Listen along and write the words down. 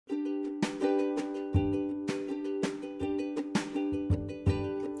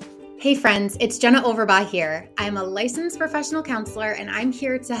Hey friends, it's Jenna Overbaugh here. I'm a licensed professional counselor and I'm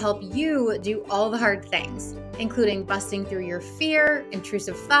here to help you do all the hard things, including busting through your fear,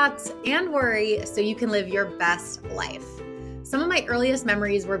 intrusive thoughts, and worry so you can live your best life. Some of my earliest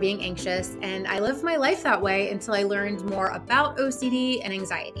memories were being anxious, and I lived my life that way until I learned more about OCD and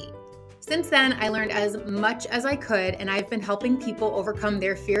anxiety. Since then, I learned as much as I could, and I've been helping people overcome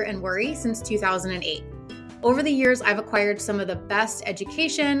their fear and worry since 2008. Over the years, I've acquired some of the best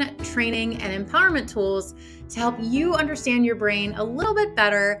education, training, and empowerment tools to help you understand your brain a little bit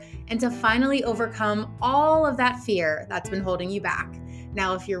better and to finally overcome all of that fear that's been holding you back.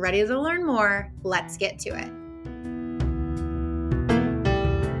 Now, if you're ready to learn more, let's get to it.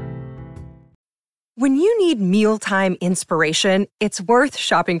 When you need mealtime inspiration, it's worth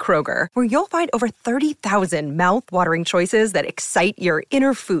shopping Kroger, where you'll find over 30,000 mouth-watering choices that excite your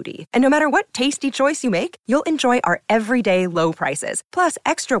inner foodie. And no matter what tasty choice you make, you'll enjoy our everyday low prices, plus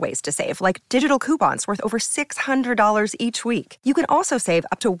extra ways to save, like digital coupons worth over $600 each week. You can also save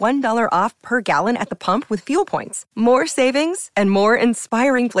up to $1 off per gallon at the pump with fuel points. More savings and more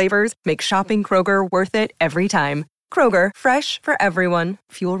inspiring flavors make shopping Kroger worth it every time. Kroger, fresh for everyone.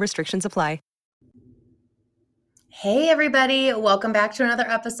 Fuel restrictions apply. Hey everybody, welcome back to another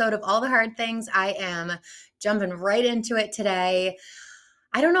episode of All the Hard Things. I am jumping right into it today.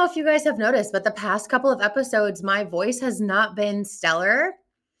 I don't know if you guys have noticed, but the past couple of episodes, my voice has not been stellar,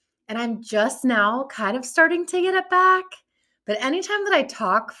 and I'm just now kind of starting to get it back. But anytime that I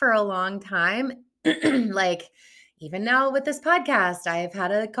talk for a long time, like even now with this podcast, I've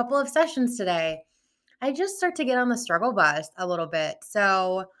had a couple of sessions today, I just start to get on the struggle bus a little bit.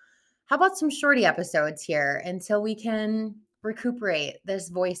 So how about some shorty episodes here until we can recuperate this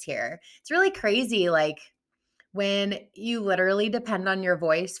voice here? It's really crazy, like when you literally depend on your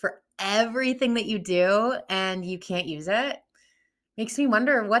voice for everything that you do and you can't use it. Makes me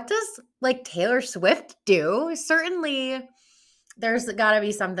wonder, what does like Taylor Swift do? Certainly there's got to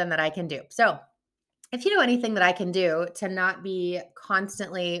be something that I can do. So if you know anything that I can do to not be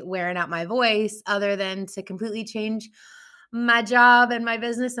constantly wearing out my voice other than to completely change my job and my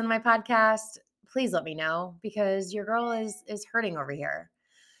business and my podcast, please let me know, because your girl is hurting over here.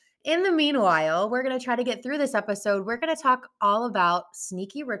 In the meanwhile, we're going to try to get through this episode. We're going to talk all about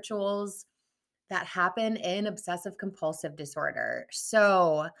sneaky rituals that happen in obsessive compulsive disorder.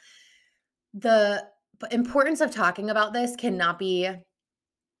 So the importance of talking about this cannot be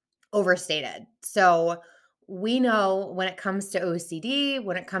overstated. So we know when it comes to OCD,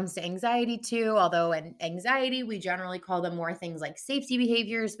 when it comes to anxiety too, although in anxiety, we generally call them more things like safety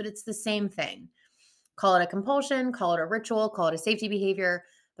behaviors, but it's the same thing. Call it a compulsion, call it a ritual, call it a safety behavior.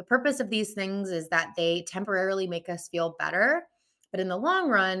 The purpose of these things is that they temporarily make us feel better, but in the long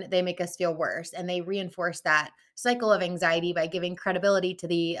run, they make us feel worse. And they reinforce that cycle of anxiety by giving credibility to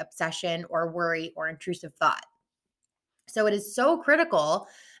the obsession or worry or intrusive thought. So it is so critical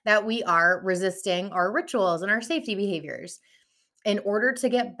that we are resisting our rituals and our safety behaviors in order to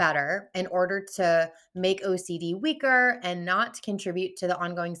get better, in order to make OCD weaker and not contribute to the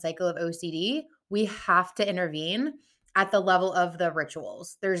ongoing cycle of OCD. We have to intervene at the level of the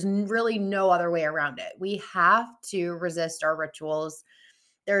rituals. There's really no other way around it. We have to resist our rituals.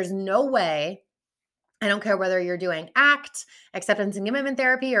 There's no way. I don't care whether you're doing ACT, acceptance and commitment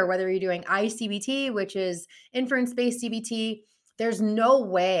therapy, or whether you're doing ICBT, which is inference-based CBT. There's no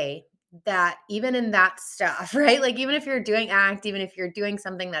way that even in that stuff, right? Like even if you're doing ACT, even if you're doing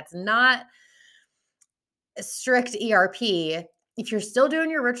something that's not a strict ERP, if you're still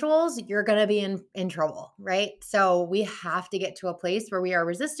doing your rituals, you're going to be in trouble, right? So we have to get to a place where we are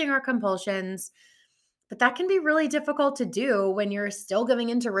resisting our compulsions. But that can be really difficult to do when you're still giving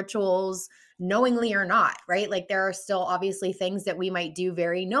into rituals knowingly or not, right? Like there are still obviously things that we might do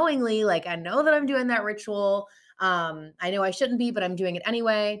very knowingly. Like I know that I'm doing that ritual. I know I shouldn't be, but I'm doing it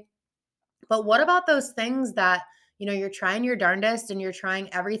anyway. But what about those things that, you're trying your darndest and you're trying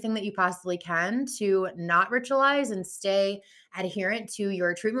everything that you possibly can to not ritualize and stay adherent to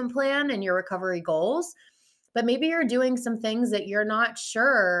your treatment plan and your recovery goals? But maybe you're doing some things that you're not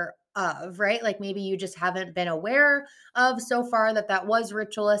sure of, right? Like maybe you just haven't been aware of so far that was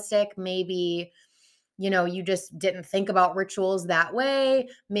ritualistic. Maybe, you just didn't think about rituals that way.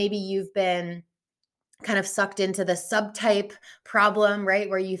 Maybe you've been kind of sucked into the subtype problem, right?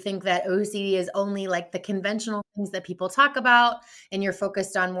 Where you think that OCD is only like the conventional things that people talk about, and you're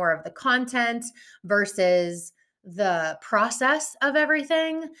focused on more of the content versus the process of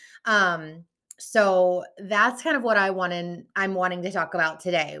everything. So that's kind of what I'm wanting to talk about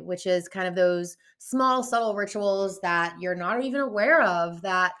today, which is kind of those small, subtle rituals that you're not even aware of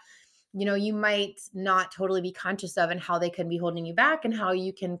that you might not totally be conscious of, and how they can be holding you back and how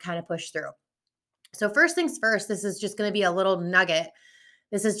you can kind of push through. So, first things first, this is just going to be a little nugget.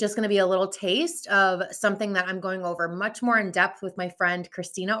 This is just going to be a little taste of something that I'm going over much more in depth with my friend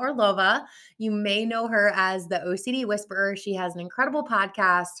Christina Orlova. You may know her as the OCD Whisperer. She has an incredible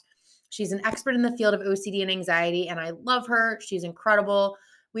podcast. She's an expert in the field of OCD and anxiety, and I love her. She's incredible.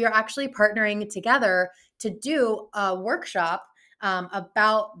 We are actually partnering together to do a workshop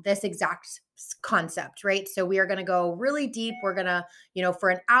about this exact concept, right? So we are going to go really deep. We're going to, for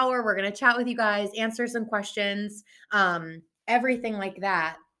an hour, we're going to chat with you guys, answer some questions, everything like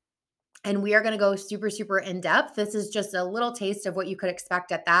that. And we are going to go super, super in depth. This is just a little taste of what you could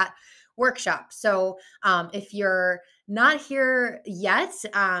expect at that workshop. So if you're not here yet,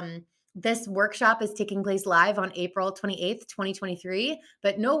 this workshop is taking place live on April 28th, 2023,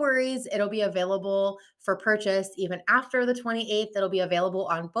 but no worries. It'll be available for purchase even after the 28th. It'll be available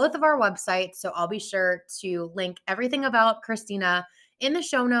on both of our websites. So I'll be sure to link everything about Christina in the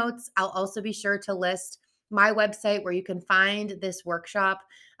show notes. I'll also be sure to list my website where you can find this workshop,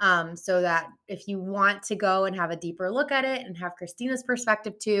 so that if you want to go and have a deeper look at it and have Christina's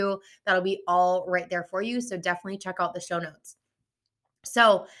perspective too, that'll be all right there for you. So definitely check out the show notes.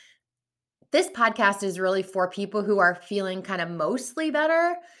 So this podcast is really for people who are feeling kind of mostly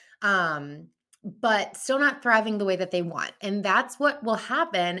better, but still not thriving the way that they want. And that's what will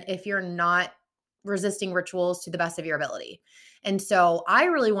happen if you're not resisting rituals to the best of your ability. And so I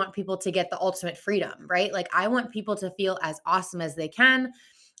really want people to get the ultimate freedom, right? Like I want people to feel as awesome as they can.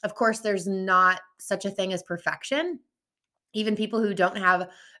 Of course, there's not such a thing as perfection. Even people who don't have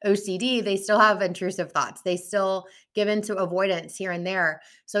OCD, they still have intrusive thoughts. They still give into avoidance here and there.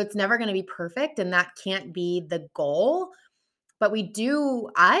 So it's never going to be perfect, and that can't be the goal. But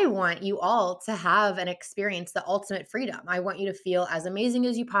I want you all to have and experience the ultimate freedom. I want you to feel as amazing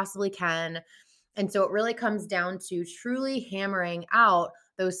as you possibly can. And so it really comes down to truly hammering out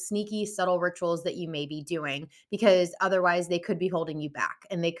those sneaky, subtle rituals that you may be doing, because otherwise they could be holding you back,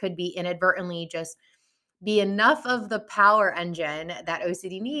 and they could be inadvertently just be enough of the power engine that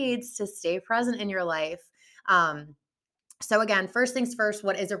OCD needs to stay present in your life. So again, first things first,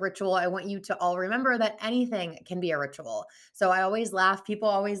 what is a ritual? I want you to all remember that anything can be a ritual. So I always laugh. People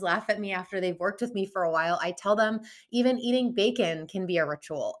always laugh at me after they've worked with me for a while. I tell them even eating bacon can be a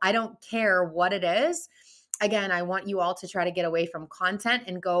ritual. I don't care what it is. Again, I want you all to try to get away from content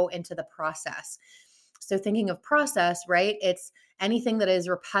and go into the process. So thinking of process, right? It's anything that is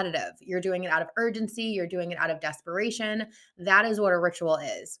repetitive. You're doing it out of urgency. You're doing it out of desperation. That is what a ritual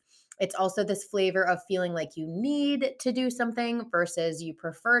is. It's also this flavor of feeling like you need to do something versus you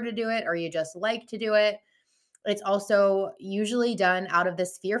prefer to do it or you just like to do it. It's also usually done out of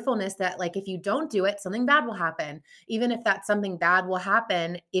this fearfulness that, like, if you don't do it, something bad will happen. Even if that something bad will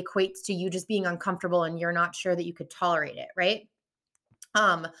happen equates to you just being uncomfortable and you're not sure that you could tolerate it, right?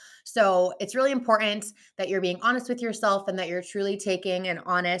 So it's really important that you're being honest with yourself and that you're truly taking an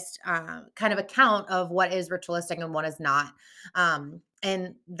honest kind of account of what is ritualistic and what is not.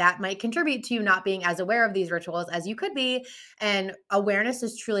 And that might contribute to you not being as aware of these rituals as you could be. And awareness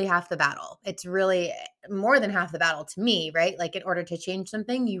is truly half the battle. It's really more than half the battle to me, right? Like, in order to change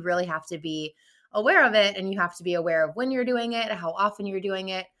something, you really have to be aware of it, and you have to be aware of when you're doing it, how often you're doing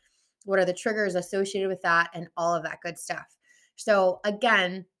it, what are the triggers associated with that, and all of that good stuff. So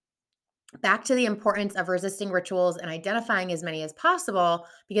again, back to the importance of resisting rituals and identifying as many as possible,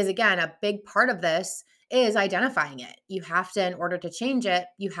 because again, a big part of this is identifying it. You have to, in order to change it,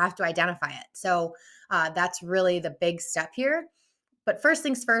 you have to identify it. So that's really the big step here. But first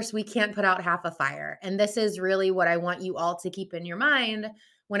things first, we can't put out half a fire. And this is really what I want you all to keep in your mind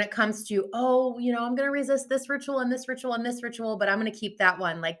when it comes to, I'm going to resist this ritual and this ritual and this ritual, but I'm going to keep that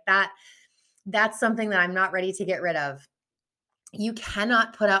one. Like that's something that I'm not ready to get rid of. You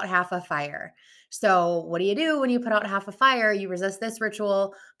cannot put out half a fire. So what do you do when you put out half a fire? You resist this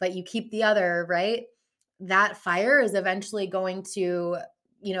ritual, but you keep the other, right? That fire is eventually going to,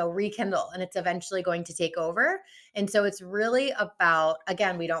 rekindle, and it's eventually going to take over. And so it's really about,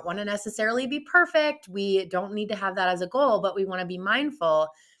 again, we don't want to necessarily be perfect. We don't need to have that as a goal, but we want to be mindful,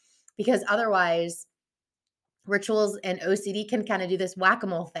 because otherwise rituals and OCD can kind of do this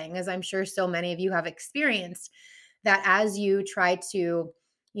whack-a-mole thing, as I'm sure so many of you have experienced, that as you try to,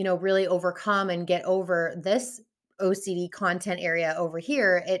 really overcome and get over this OCD content area over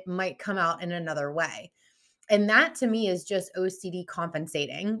here, it might come out in another way. And that to me is just OCD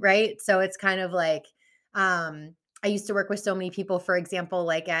compensating, right? So it's kind of like, I used to work with so many people, for example,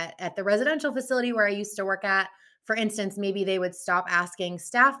 like at the residential facility where I used to work at, for instance, maybe they would stop asking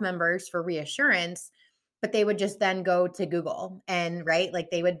staff members for reassurance but they would just then go to Google and, right,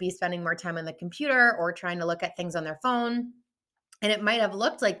 like they would be spending more time on the computer or trying to look at things on their phone. And it might have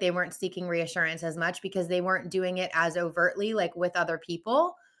looked like they weren't seeking reassurance as much because they weren't doing it as overtly, like with other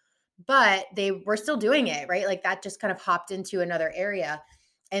people, but they were still doing it, right? Like that just kind of hopped into another area.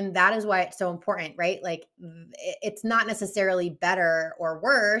 And that is why it's so important, right? Like it's not necessarily better or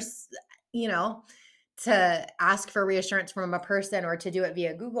worse, you know, to ask for reassurance from a person or to do it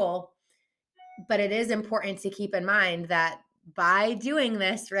via Google. But it is important to keep in mind that by doing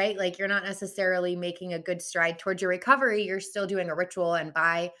this, right, like you're not necessarily making a good stride towards your recovery. You're still doing a ritual. And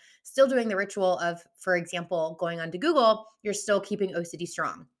by still doing the ritual of, for example, going onto Google, you're still keeping OCD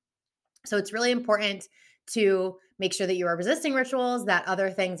strong. So it's really important to make sure that you are resisting rituals, that other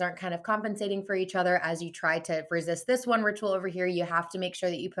things aren't kind of compensating for each other as you try to resist this one ritual over here. You have to make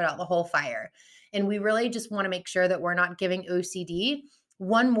sure that you put out the whole fire. And we really just want to make sure that we're not giving OCD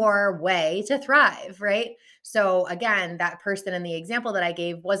one more way to thrive, right? So again, that person in the example that I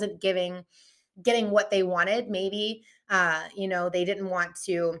gave wasn't getting what they wanted. Maybe they didn't want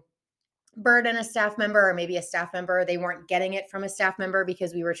to burden a staff member, or maybe a staff member, they weren't getting it from a staff member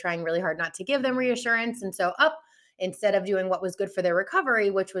because we were trying really hard not to give them reassurance. And so instead of doing what was good for their recovery,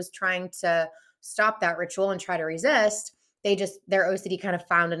 which was trying to stop that ritual and try to resist, their OCD kind of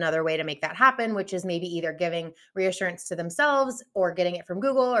found another way to make that happen, which is maybe either giving reassurance to themselves or getting it from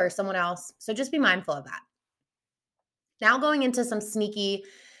Google or someone else. So just be mindful of that. Now going into some sneaky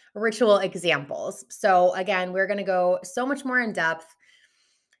ritual examples. So again, we're going to go so much more in depth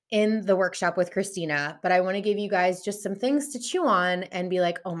in the workshop with Christina, but I want to give you guys just some things to chew on and be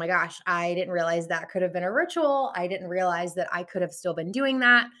like, oh my gosh, I didn't realize that could have been a ritual. I didn't realize that I could have still been doing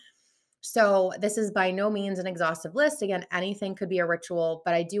that. So this is by no means an exhaustive list. Again, anything could be a ritual,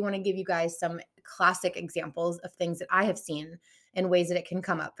 but I do want to give you guys some classic examples of things that I have seen and ways that it can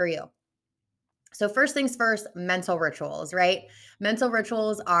come up for you. So first things first, mental rituals, right? Mental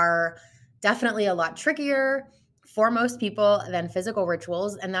rituals are definitely a lot trickier for most people than physical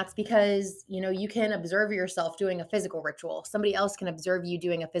rituals. And that's because, you can observe yourself doing a physical ritual. Somebody else can observe you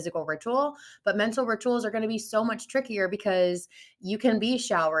doing a physical ritual, but mental rituals are going to be so much trickier because you can be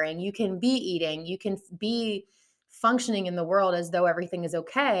showering, you can be eating, you can be functioning in the world as though everything is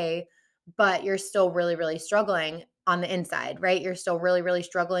okay, but you're still really, really struggling on the inside, right? You're still really, really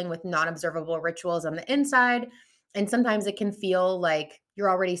struggling with non-observable rituals on the inside. And sometimes it can feel like you're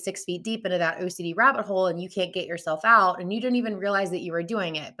already 6 feet deep into that OCD rabbit hole and you can't get yourself out. And you didn't even realize that you were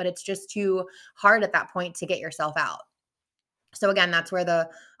doing it, but it's just too hard at that point to get yourself out. So again, that's where the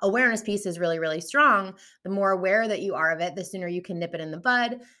awareness piece is really, really strong. The more aware that you are of it, the sooner you can nip it in the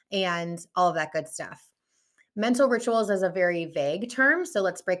bud and all of that good stuff. Mental rituals is a very vague term. So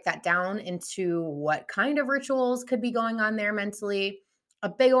let's break that down into what kind of rituals could be going on there mentally. A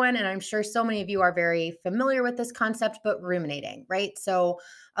big one, and I'm sure so many of you are very familiar with this concept, but ruminating, right? So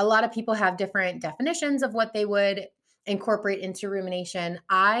a lot of people have different definitions of what they would incorporate into rumination.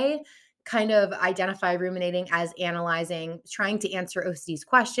 I kind of identify ruminating as analyzing, trying to answer OCD's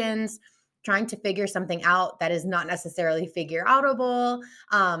questions, trying to figure something out that is not necessarily figure outable.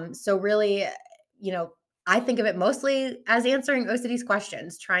 So really, I think of it mostly as answering OCD's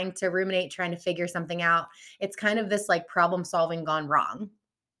questions, trying to ruminate, trying to figure something out. It's kind of this like problem solving gone wrong.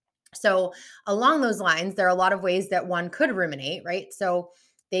 So along those lines, there are a lot of ways that one could ruminate, right? So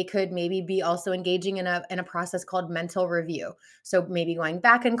they could maybe be also engaging in a process called mental review. So maybe going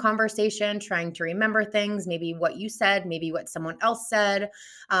back in conversation, trying to remember things, maybe what you said, maybe what someone else said.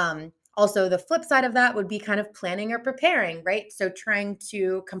 Also, the flip side of that would be kind of planning or preparing, right? So trying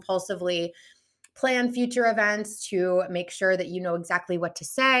to compulsively plan future events to make sure that you know exactly what to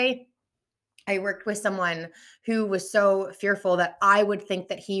say. I worked with someone who was so fearful that I would think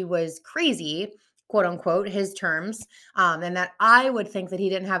that he was crazy, quote unquote, his terms, and that I would think that he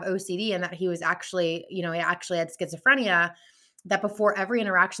didn't have OCD and that he was actually, he actually had schizophrenia. That before every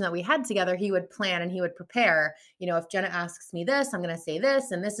interaction that we had together, he would plan and he would prepare. If Jenna asks me this, I'm going to say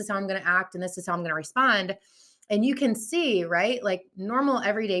this, and this is how I'm going to act, and this is how I'm going to respond. And you can see, right? Like normal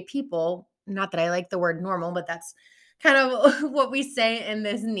everyday people, not that I like the word normal, but that's kind of what we say in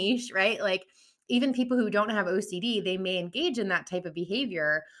this niche, right? Like even people who don't have OCD, they may engage in that type of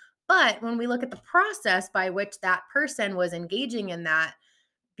behavior. But when we look at the process by which that person was engaging in that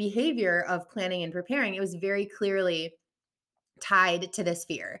behavior of planning and preparing, it was very clearly tied to this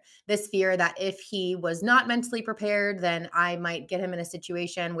fear that if he was not mentally prepared, then I might get him in a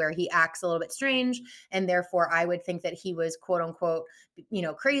situation where he acts a little bit strange. And therefore I would think that he was quote unquote,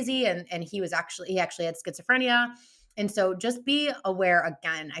 crazy. And he actually had schizophrenia. And so just be aware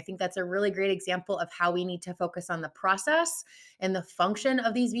again. I think that's a really great example of how we need to focus on the process and the function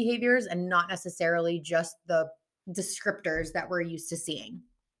of these behaviors and not necessarily just the descriptors that we're used to seeing.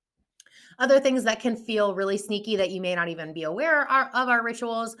 Other things that can feel really sneaky that you may not even be aware of our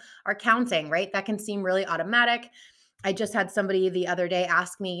rituals are counting, right? That can seem really automatic. I just had somebody the other day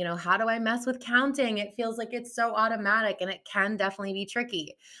ask me, how do I mess with counting? It feels like it's so automatic and it can definitely be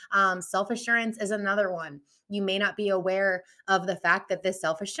tricky. Self assurance is another one. You may not be aware of the fact that this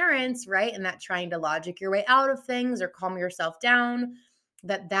self assurance, right, and that trying to logic your way out of things or calm yourself down,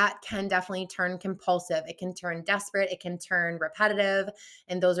 that can definitely turn compulsive. It can turn desperate. It can turn repetitive.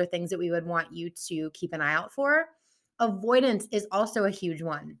 And those are things that we would want you to keep an eye out for. Avoidance is also a huge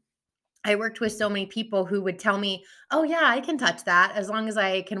one. I worked with so many people who would tell me, "Oh yeah, I can touch that as long as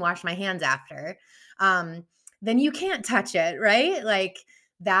I can wash my hands after." Um, then you can't touch it, right? Like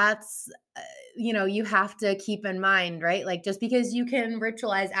that's you have to keep in mind, right? Like just because you can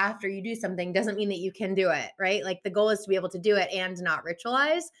ritualize after you do something doesn't mean that you can do it, right? Like the goal is to be able to do it and not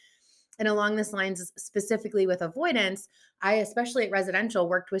ritualize. And along this lines, specifically with avoidance, I, especially at residential,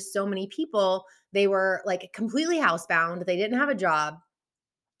 worked with so many people. They were like completely housebound. They didn't have a job.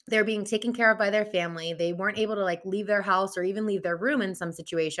 They're being taken care of by their family. They weren't able to like leave their house or even leave their room in some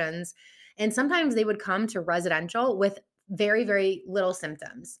situations. And sometimes they would come to residential with very, very little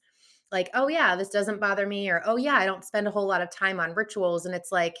symptoms. Like, oh yeah, this doesn't bother me, or oh yeah, I don't spend a whole lot of time on rituals. And it's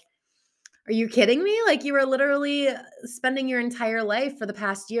like, are you kidding me? Like you were literally spending your entire life for the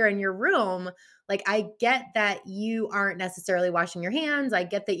past year in your room. Like I get that you aren't necessarily washing your hands. I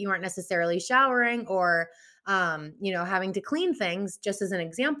get that you aren't necessarily showering or having to clean things just as an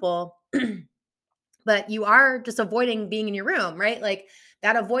example, but you are just avoiding being in your room, right? Like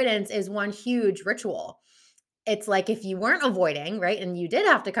that avoidance is one huge ritual. It's like if you weren't avoiding, right, and you did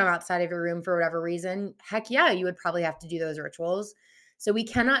have to come outside of your room for whatever reason, heck yeah, you would probably have to do those rituals. So we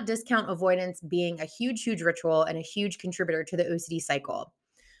cannot discount avoidance being a huge, huge ritual and a huge contributor to the OCD cycle.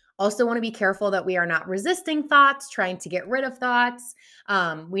 Also, want to be careful that we are not resisting thoughts, trying to get rid of thoughts.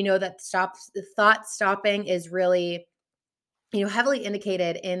 We know that thought stopping is really heavily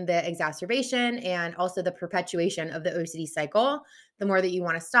indicated in the exacerbation and also the perpetuation of the OCD cycle. The more that you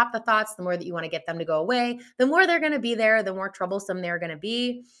want to stop the thoughts, the more that you want to get them to go away, the more they're going to be there, the more troublesome they're going to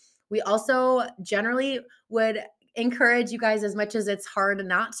be. We also generally would encourage you guys, as much as it's hard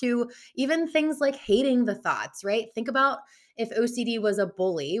not to, even things like hating the thoughts, right? Think about if OCD was a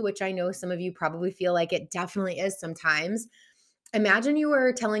bully, which I know some of you probably feel like it definitely is sometimes. Imagine you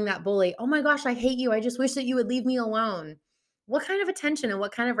were telling that bully, "Oh my gosh, I hate you. I just wish that you would leave me alone." What kind of attention and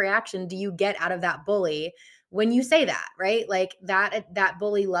what kind of reaction do you get out of that bully when you say that, right? Like that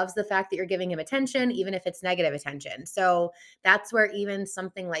bully loves the fact that you're giving him attention, even if it's negative attention. So that's where even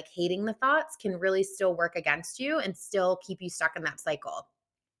something like hating the thoughts can really still work against you and still keep you stuck in that cycle.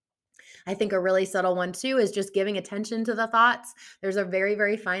 I think a really subtle one too is just giving attention to the thoughts. There's a very,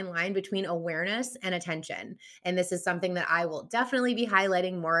 very fine line between awareness and attention. And this is something that I will definitely be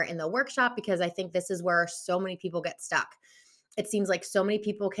highlighting more in the workshop because I think this is where so many people get stuck. It seems like so many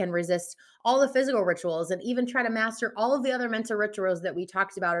people can resist all the physical rituals and even try to master all of the other mental rituals that we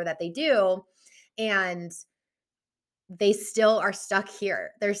talked about or that they do. And they still are stuck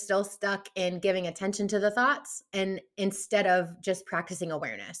here. They're still stuck in giving attention to the thoughts and instead of just practicing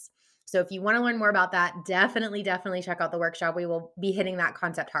awareness. So if you want to learn more about that, definitely, definitely check out the workshop. We will be hitting that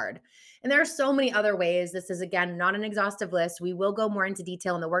concept hard. And there are so many other ways. This is, again, not an exhaustive list. We will go more into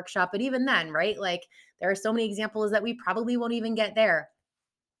detail in the workshop, but even then, right? Like there are so many examples that we probably won't even get there.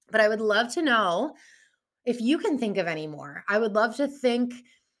 But I would love to know if you can think of any more. I would love to think,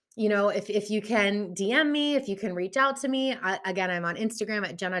 if you can DM me, if you can reach out to me. Again, I'm on Instagram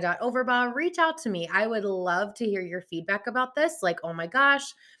at jenna.overbaugh. Reach out to me. I would love to hear your feedback about this. Like, oh my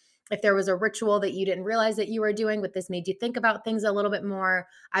gosh, if there was a ritual that you didn't realize that you were doing, but this made you think about things a little bit more,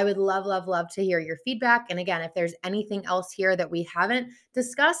 I would love, love, love to hear your feedback. And again, if there's anything else here that we haven't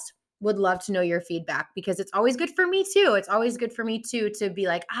discussed, would love to know your feedback because it's always good for me too. It's always good for me too to be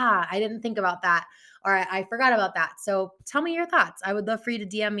like, I didn't think about that or I forgot about that. So tell me your thoughts. I would love for you to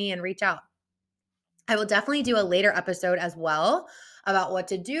DM me and reach out. I will definitely do a later episode as well about what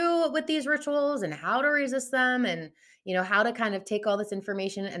to do with these rituals and how to resist them and how to kind of take all this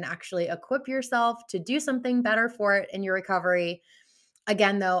information and actually equip yourself to do something better for it in your recovery.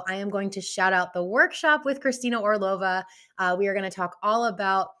 Again, though, I am going to shout out the workshop with Christina Orlova. We are going to talk all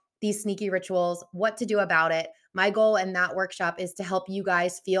about these sneaky rituals, what to do about it. My goal in that workshop is to help you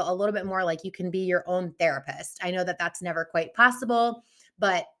guys feel a little bit more like you can be your own therapist. I know that that's never quite possible,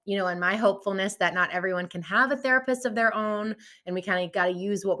 But, in my hopefulness that not everyone can have a therapist of their own and we kind of got to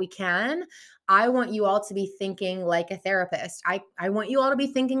use what we can, I want you all to be thinking like a therapist. I want you all to be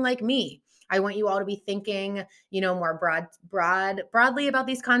thinking like me. I want you all to be thinking, more broadly about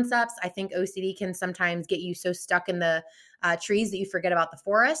these concepts. I think OCD can sometimes get you so stuck in the trees that you forget about the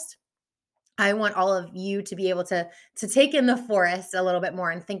forest. I want all of you to be able to take in the forest a little bit more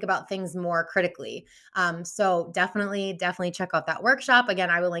and think about things more critically. So definitely check out that workshop.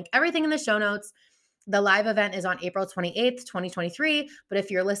 Again, I will link everything in the show notes. The live event is on April 28th, 2023. But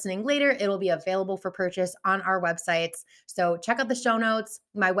if you're listening later, it'll be available for purchase on our websites. So check out the show notes.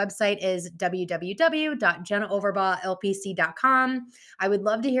 My website is www.jennaoverbauhlpc.com. I would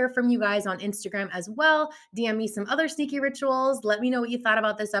love to hear from you guys on Instagram as well. DM me some other sneaky rituals. Let me know what you thought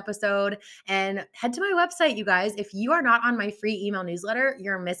about this episode. And head to my website, you guys. If you are not on my free email newsletter,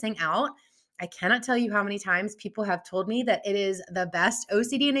 you're missing out. I cannot tell you how many times people have told me that it is the best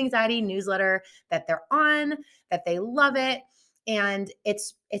OCD and anxiety newsletter that they're on, that they love it. And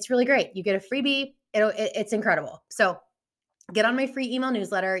it's really great. You get a freebie. It's incredible. So get on my free email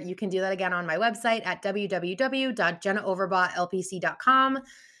newsletter. You can do that again on my website at www.jennaoverbauhlpc.com.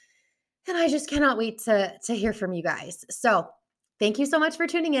 And I just cannot wait to hear from you guys. So thank you so much for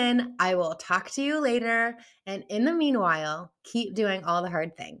tuning in. I will talk to you later. And in the meanwhile, keep doing all the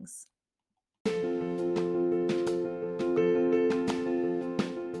hard things.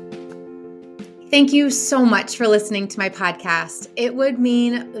 Thank you so much for listening to my podcast. It would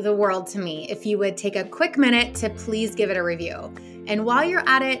mean the world to me if you would take a quick minute to please give it a review. And while you're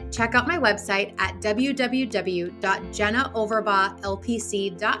at it, check out my website at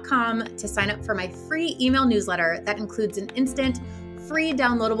www.jennaoverbauhlpc.com to sign up for my free email newsletter that includes an instant, free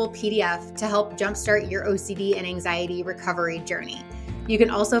downloadable PDF to help jumpstart your OCD and anxiety recovery journey. You can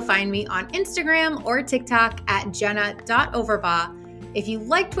also find me on Instagram or TikTok at jenna.overbaugh. If you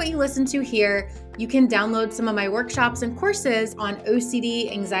liked what you listened to here, you can download some of my workshops and courses on OCD,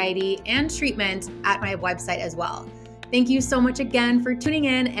 anxiety, and treatment at my website as well. Thank you so much again for tuning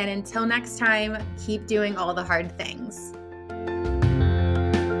in, and until next time, keep doing all the hard things.